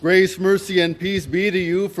Grace, mercy, and peace be to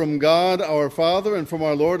you from God our Father and from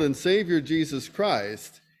our Lord and Savior Jesus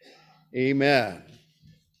Christ. Amen.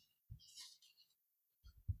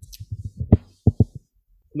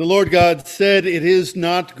 The Lord God said, "It is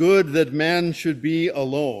not good that man should be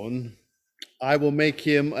alone. I will make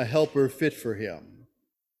him a helper fit for him."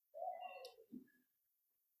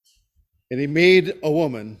 And he made a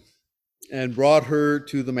woman and brought her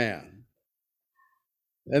to the man.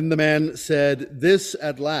 Then the man said, "This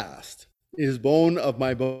at last is bone of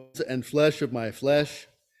my bones and flesh of my flesh.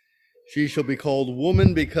 She shall be called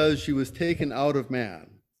woman because she was taken out of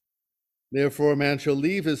man. Therefore a man shall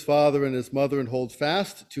leave his father and his mother and hold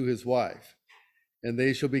fast to his wife, and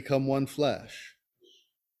they shall become one flesh.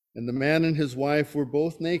 And the man and his wife were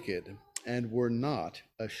both naked and were not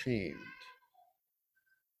ashamed."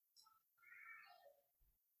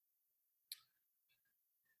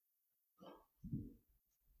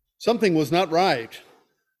 Something was not right.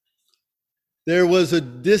 There was a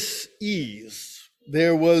dis-ease.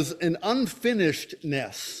 There was an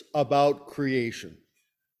unfinishedness about creation.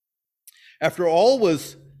 After all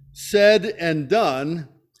was said and done,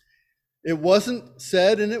 it wasn't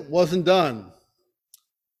said and it wasn't done.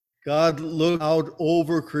 God looked out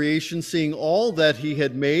over creation, seeing all that he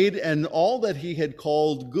had made and all that he had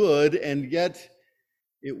called good, and yet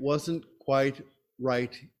it wasn't quite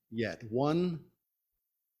right yet.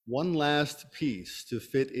 One last piece to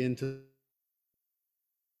fit into.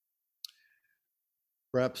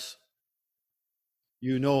 Perhaps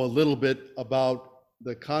you know a little bit about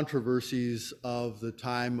the controversies of the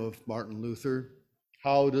time of Martin Luther.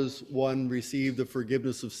 How does one receive the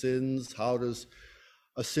forgiveness of sins? How does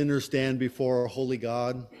a sinner stand before a holy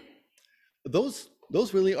God? Those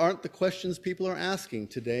really aren't the questions people are asking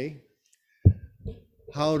today.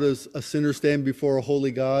 How does a sinner stand before a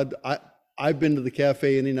holy God? I've been to the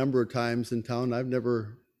cafe any number of times in town. I've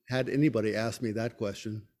never had anybody ask me that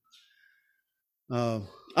question.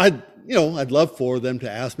 I'd love for them to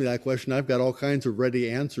ask me that question. I've got all kinds of ready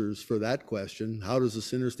answers for that question. How does a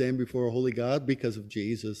sinner stand before a holy God? Because of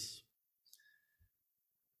Jesus.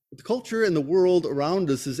 But the culture and the world around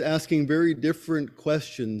us is asking very different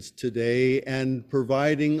questions today and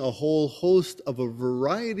providing a whole host of a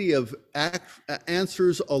variety of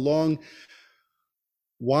answers along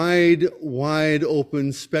wide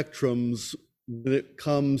open spectrums when it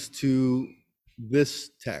comes to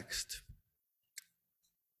this text.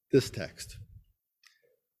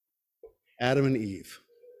 Adam and Eve.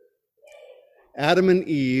 Adam and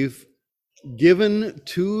Eve, given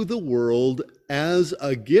to the world as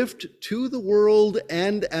a gift to the world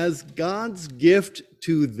and as God's gift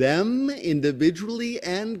to them individually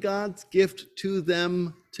and God's gift to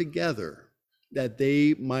them together, that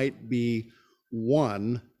they might be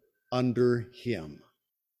one under him.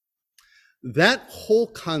 That whole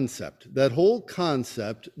concept that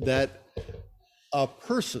a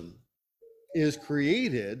person is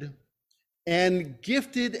created and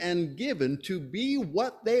gifted and given to be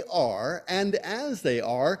what they are and as they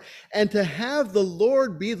are, and to have the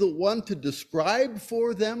Lord be the one to describe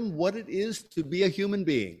for them what it is to be a human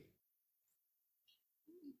being.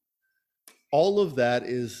 All of that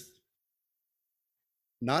is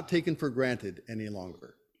not taken for granted any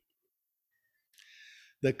longer.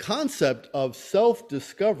 The concept of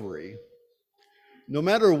self-discovery, no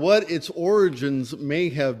matter what its origins may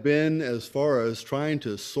have been as far as trying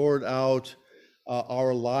to sort out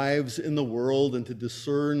our lives in the world and to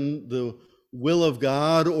discern the will of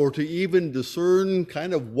God, or to even discern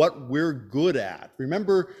kind of what we're good at.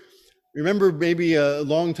 Remember maybe a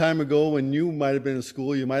long time ago when you might have been in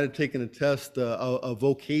school, you might have taken a test, a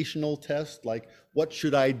vocational test, like what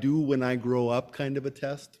should I do when I grow up kind of a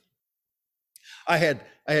test. I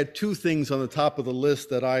had two things on the top of the list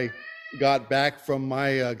that I got back from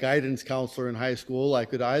my guidance counselor in high school. I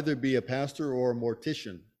could either be a pastor or a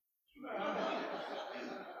mortician.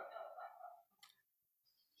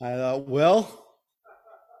 I thought, well,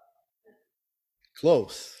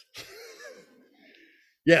 close.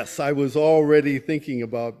 Yes, I was already thinking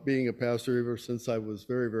about being a pastor ever since I was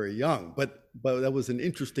very, very young, but that was an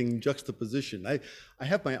interesting juxtaposition. I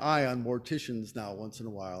have my eye on morticians now once in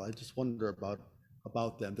a while. I just wonder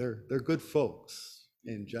about them. They're good folks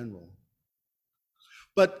in general.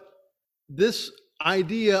 But this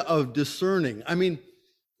idea of discerning, I mean,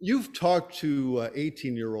 you've talked to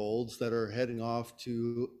 18-year-olds that are heading off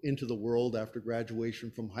into the world after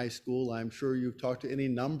graduation from high school. I'm sure you've talked to any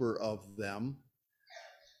number of them.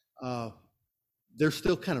 They're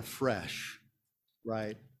still kind of fresh,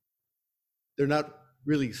 right? They're not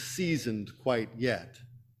really seasoned quite yet.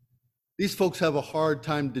 These folks have a hard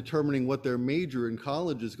time determining what their major in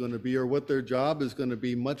college is going to be or what their job is going to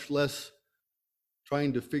be, much less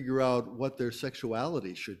trying to figure out what their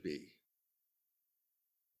sexuality should be.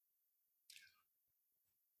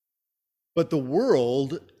 But the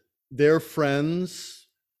world, their friends,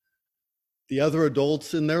 the other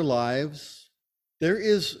adults in their lives, there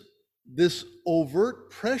is this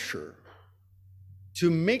overt pressure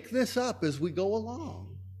to make this up as we go along,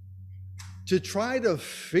 to try to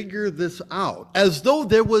figure this out, as though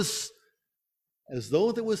there was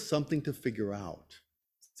something to figure out.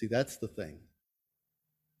 See, that's the thing.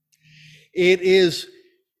 It is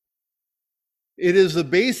the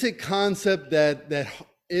basic concept that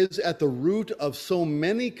is at the root of so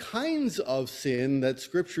many kinds of sin that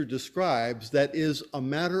Scripture describes, that is a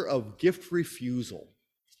matter of gift refusal.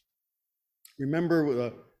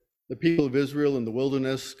 Remember the people of Israel in the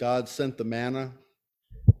wilderness, God sent the manna,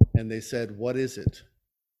 and they said, "What is it?"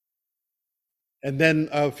 And then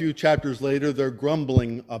a few chapters later, they're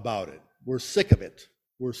grumbling about it. We're sick of it.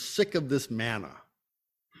 We're sick of this manna.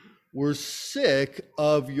 We're sick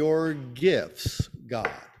of your gifts,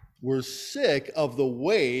 God. We're sick of the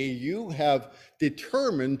way you have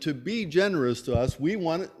determined to be generous to us. We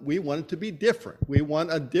want it to be different. We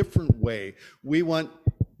want a different way. We want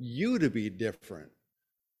you to be different.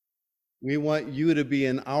 We want you to be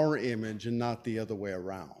in our image and not the other way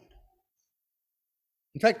around.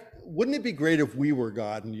 In fact, wouldn't it be great if we were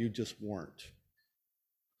God and you just weren't?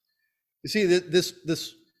 You see,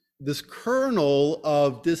 this kernel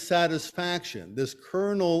of dissatisfaction, this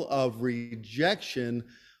kernel of rejection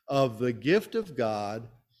of the gift of God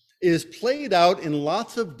is played out in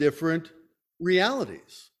lots of different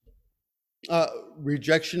realities.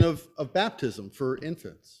 Rejection of baptism for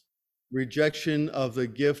infants, rejection of the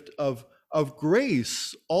gift of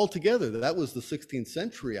grace altogether. That was the 16th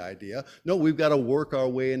century idea. No, we've got to work our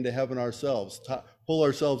way into heaven ourselves, pull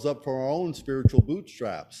ourselves up from our own spiritual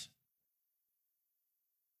bootstraps.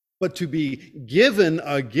 But to be given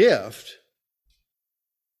a gift,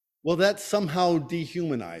 well, that's somehow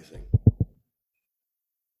dehumanizing.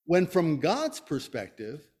 When from God's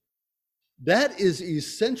perspective, that is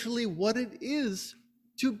essentially what it is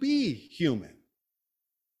to be human,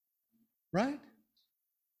 right?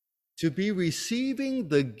 To be receiving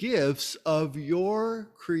the gifts of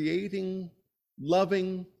your creating,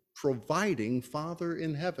 loving, providing Father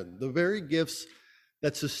in heaven, the very gifts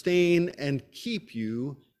that sustain and keep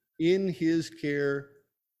you in his care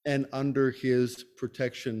and under his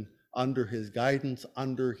protection, under his guidance,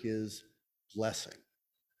 under his blessing.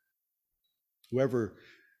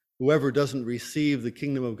 Whoever doesn't receive the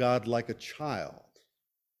kingdom of God like a child,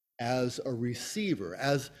 as a receiver,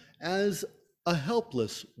 as a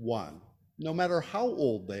helpless one, no matter how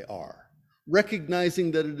old they are,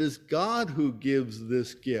 recognizing that it is God who gives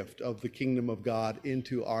this gift of the kingdom of God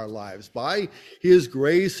into our lives by his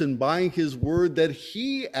grace and by his word, that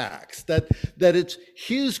he acts, that it's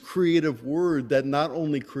his creative word that not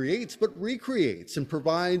only creates but recreates and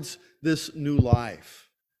provides this new life.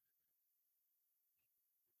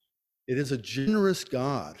 It is a generous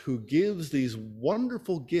God who gives these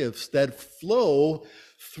wonderful gifts that flow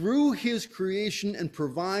through his creation and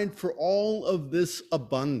provide for all of this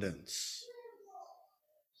abundance.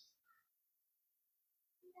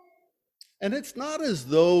 And it's not as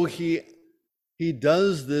though he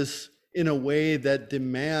does this in a way that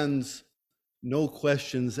demands no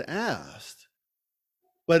questions asked,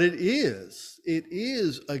 but it is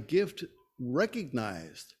a gift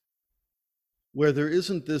recognized, where there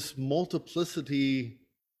isn't this multiplicity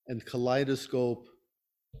and kaleidoscope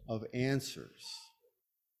of answers.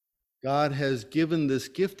 God has given this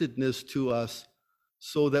giftedness to us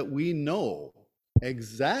so that we know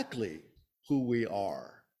exactly who we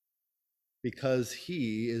are, because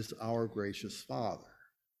he is our gracious Father.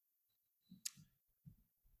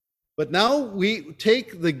 But now we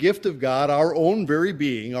take the gift of God, our own very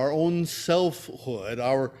being, our own selfhood,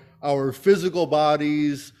 our physical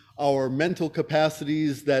bodies, our mental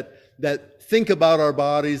capacities that think about our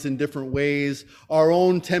bodies in different ways, our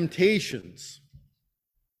own temptations,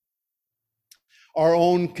 our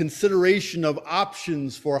own consideration of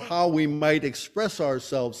options for how we might express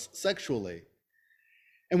ourselves sexually.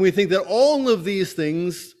 And we think that all of these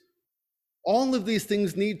things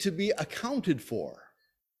need to be accounted for.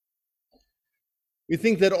 We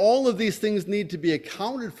think that all of these things need to be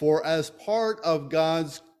accounted for as part of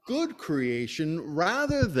God's good creation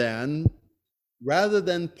rather than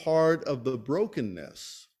part of the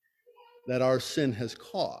brokenness that our sin has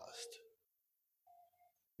caused.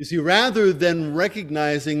 You see, rather than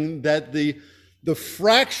recognizing that the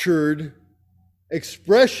fractured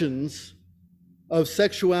expressions of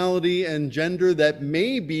sexuality and gender that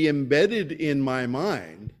may be embedded in my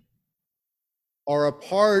mind are a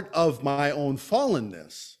part of my own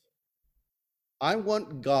fallenness. I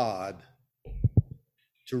want God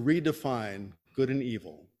to redefine good and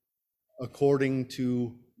evil according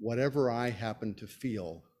to whatever I happen to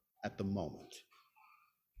feel at the moment.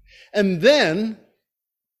 And then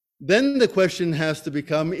the question has to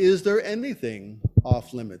become, is there anything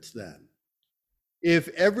off limits then? If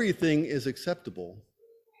everything is acceptable,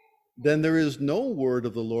 then there is no word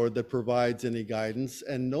of the Lord that provides any guidance,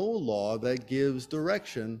 and no law that gives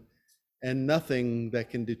direction, and nothing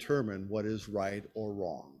that can determine what is right or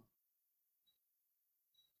wrong.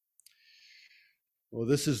 Well,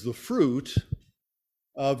 this is the fruit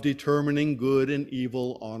of determining good and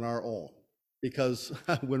evil on our own. Because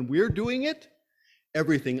when we're doing it,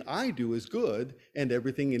 everything I do is good, and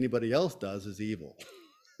everything anybody else does is evil.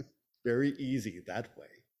 Very easy that way.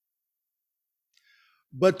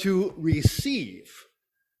 But to receive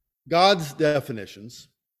God's definitions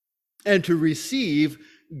and to receive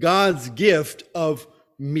God's gift of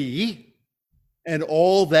me and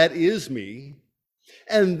all that is me,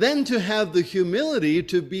 and then to have the humility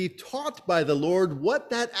to be taught by the Lord what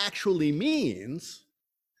that actually means,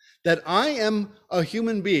 that I am a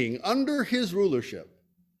human being under his rulership,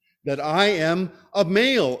 that I am a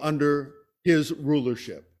male under his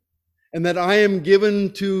rulership, and that I am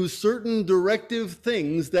given to certain directive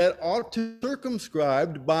things that ought to be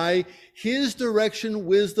circumscribed by his direction,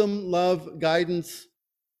 wisdom, love, guidance,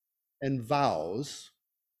 and vows,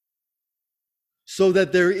 so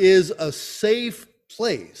that there is a safe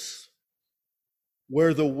place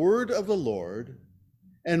where the word of the Lord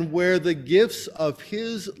and where the gifts of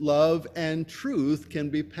his love and truth can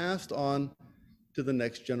be passed on to the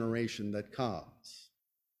next generation that comes.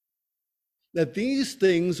 That these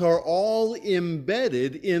things are all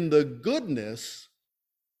embedded in the goodness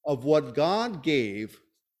of what God gave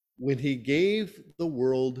when he gave the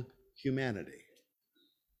world humanity.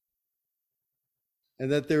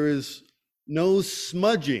 And that there is no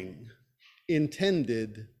smudging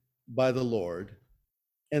intended by the Lord,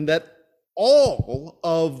 and that all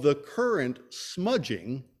of the current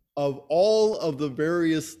smudging of all of the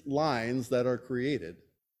various lines that are created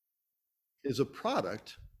is a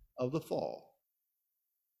product of the fall.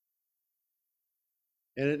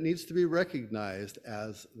 And it needs to be recognized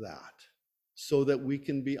as that, so that we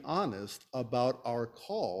can be honest about our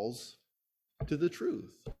calls to the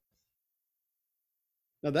truth.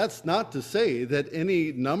 Now, that's not to say that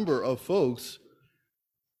any number of folks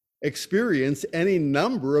experience any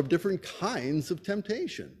number of different kinds of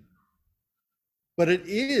temptation. But it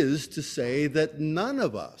is to say that none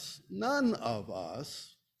of us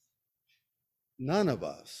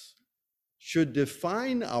should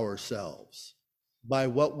define ourselves by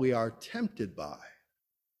what we are tempted by,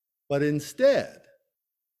 but instead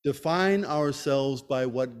define ourselves by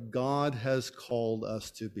what God has called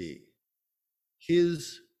us to be,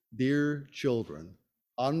 his dear children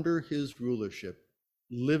under his rulership,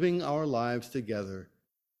 living our lives together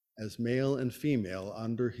as male and female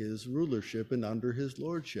under his rulership and under his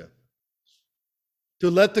lordship. To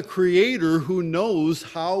let the Creator, who knows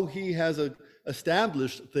how he has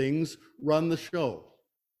established things, run the show.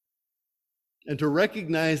 And to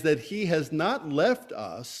recognize that he has not left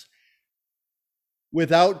us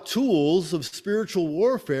without tools of spiritual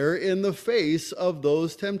warfare in the face of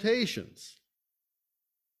those temptations,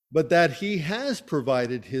 but that he has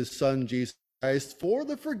provided his Son, Jesus Christ, for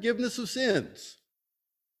the forgiveness of sins,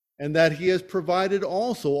 and that he has provided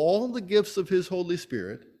also all the gifts of his Holy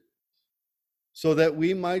Spirit so that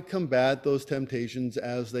we might combat those temptations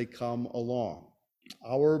as they come along.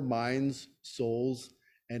 Our minds, souls,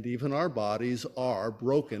 and even our bodies are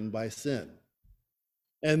broken by sin.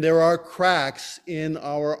 And there are cracks in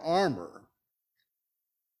our armor.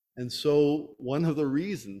 And so one of the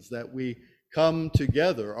reasons that we come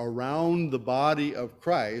together around the body of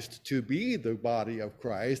Christ to be the body of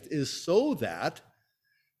Christ is so that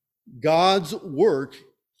God's work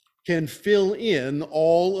can fill in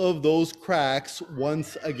all of those cracks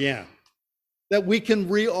once again, that we can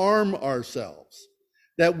rearm ourselves,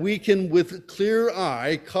 that we can with a clear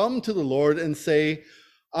eye come to the Lord and say,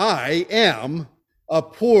 I am a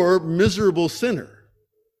poor, miserable sinner.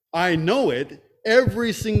 I know it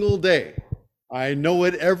every single day. I know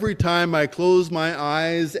it every time I close my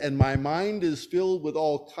eyes and my mind is filled with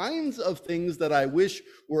all kinds of things that I wish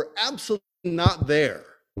were absolutely not there.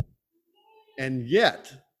 And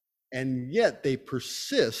yet they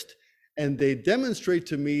persist and they demonstrate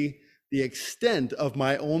to me the extent of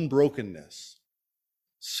my own brokenness.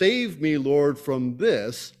 Save me, Lord, from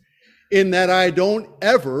this, in that I don't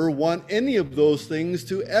ever want any of those things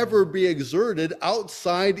to ever be exerted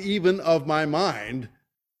outside even of my mind,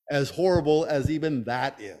 as horrible as even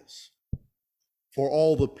that is, for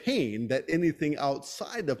all the pain that anything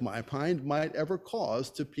outside of my mind might ever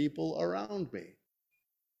cause to people around me.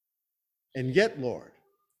 And yet, Lord,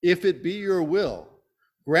 if it be your will,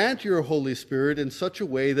 grant your Holy Spirit in such a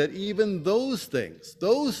way that even those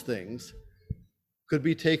things could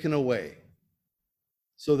be taken away,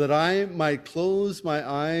 so that I might close my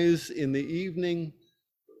eyes in the evening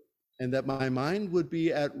and that my mind would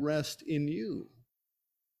be at rest in you.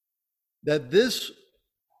 That this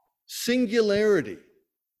singularity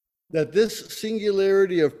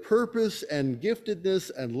of purpose and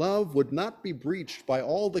giftedness and love would not be breached by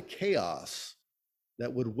all the chaos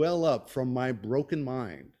that would well up from my broken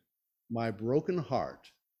mind, my broken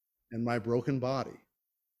heart, and my broken body.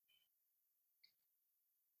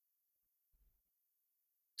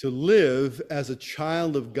 To live as a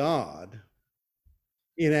child of God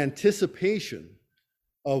in anticipation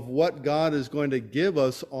of what God is going to give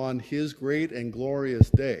us on his great and glorious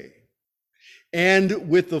day, and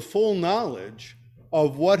with the full knowledge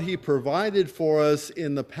of what he provided for us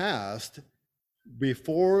in the past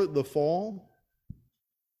before the fall,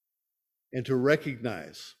 and to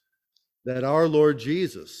recognize that our Lord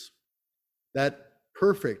Jesus, that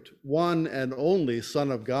perfect one and only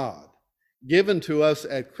Son of God, given to us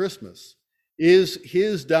at Christmas, is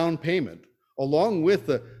his down payment, along with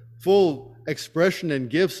the full expression and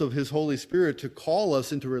gifts of his Holy Spirit to call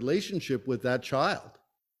us into relationship with that child.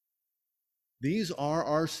 These are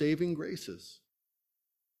our saving graces.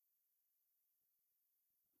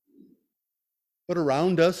 But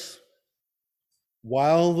around us,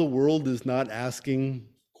 while the world is not asking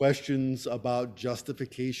questions about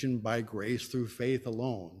justification by grace through faith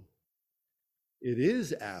alone, it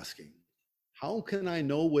is asking, how can I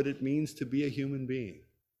know what it means to be a human being?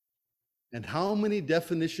 And how many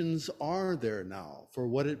definitions are there now for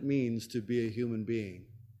what it means to be a human being?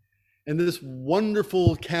 And this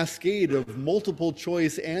wonderful cascade of multiple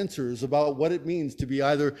choice answers about what it means to be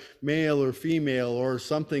either male or female or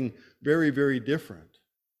something very, very different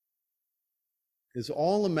is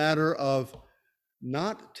all a matter of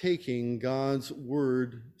not taking God's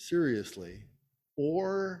word seriously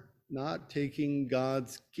or not taking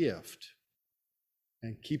God's gift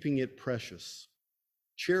and keeping it precious,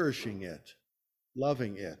 cherishing it,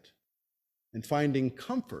 loving it, and finding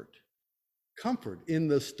comfort in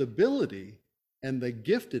the stability and the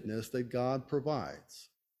giftedness that God provides.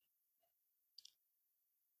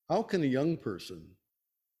 How can a young person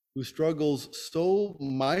who struggles so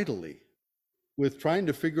mightily with trying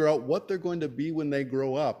to figure out what they're going to be when they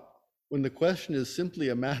grow up, when the question is simply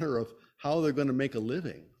a matter of how they're going to make a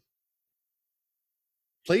living,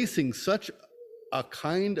 placing such a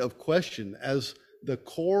kind of question as the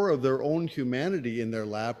core of their own humanity in their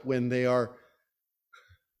lap when they're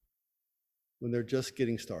just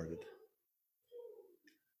getting started?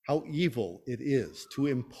 How evil it is to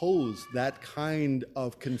impose that kind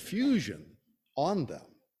of confusion on them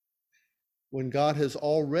when God has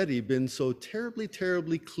already been so terribly,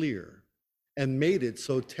 terribly clear and made it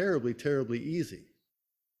so terribly, terribly easy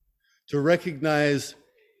to recognize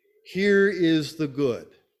here is the good.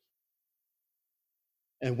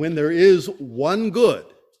 And when there is one good,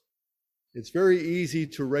 it's very easy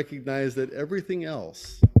to recognize that everything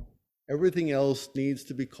else needs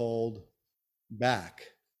to be called back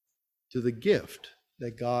to the gift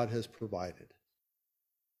that God has provided.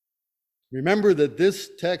 Remember that this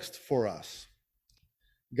text for us,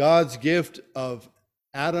 God's gift of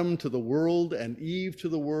Adam to the world and Eve to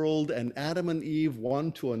the world and Adam and Eve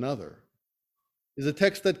one to another, is a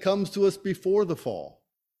text that comes to us before the fall.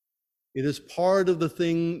 It is part of the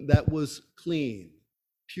thing that was clean,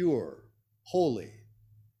 pure, holy.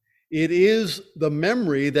 It is the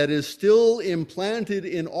memory that is still implanted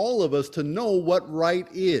in all of us to know what right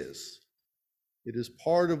is. It is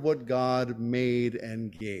part of what God made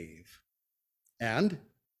and gave. And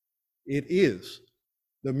it is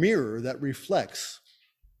the mirror that reflects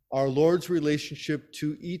our Lord's relationship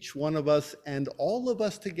to each one of us and all of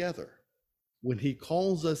us together when he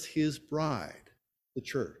calls us his bride, the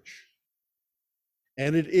church.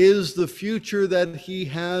 And it is the future that he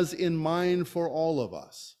has in mind for all of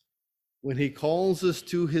us when he calls us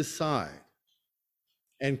to his side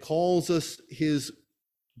and calls us his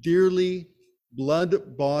dearly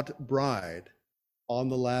blood-bought bride on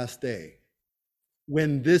the last day,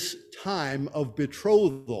 when this time of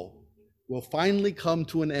betrothal will finally come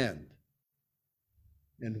to an end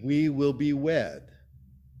and we will be wed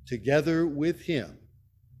together with him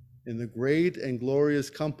in the great and glorious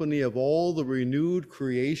company of all the renewed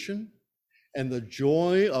creation and the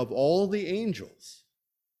joy of all the angels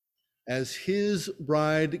as his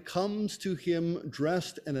bride comes to him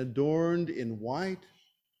dressed and adorned in white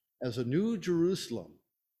as a new Jerusalem,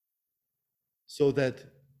 so that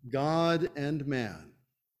God and man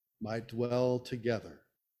might dwell together,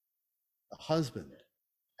 the husband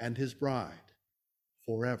and his bride,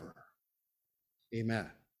 forever. Amen.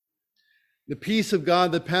 The peace of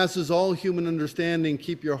God that passes all human understanding,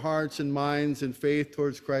 keep your hearts and minds in faith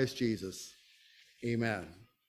towards Christ Jesus. Amen.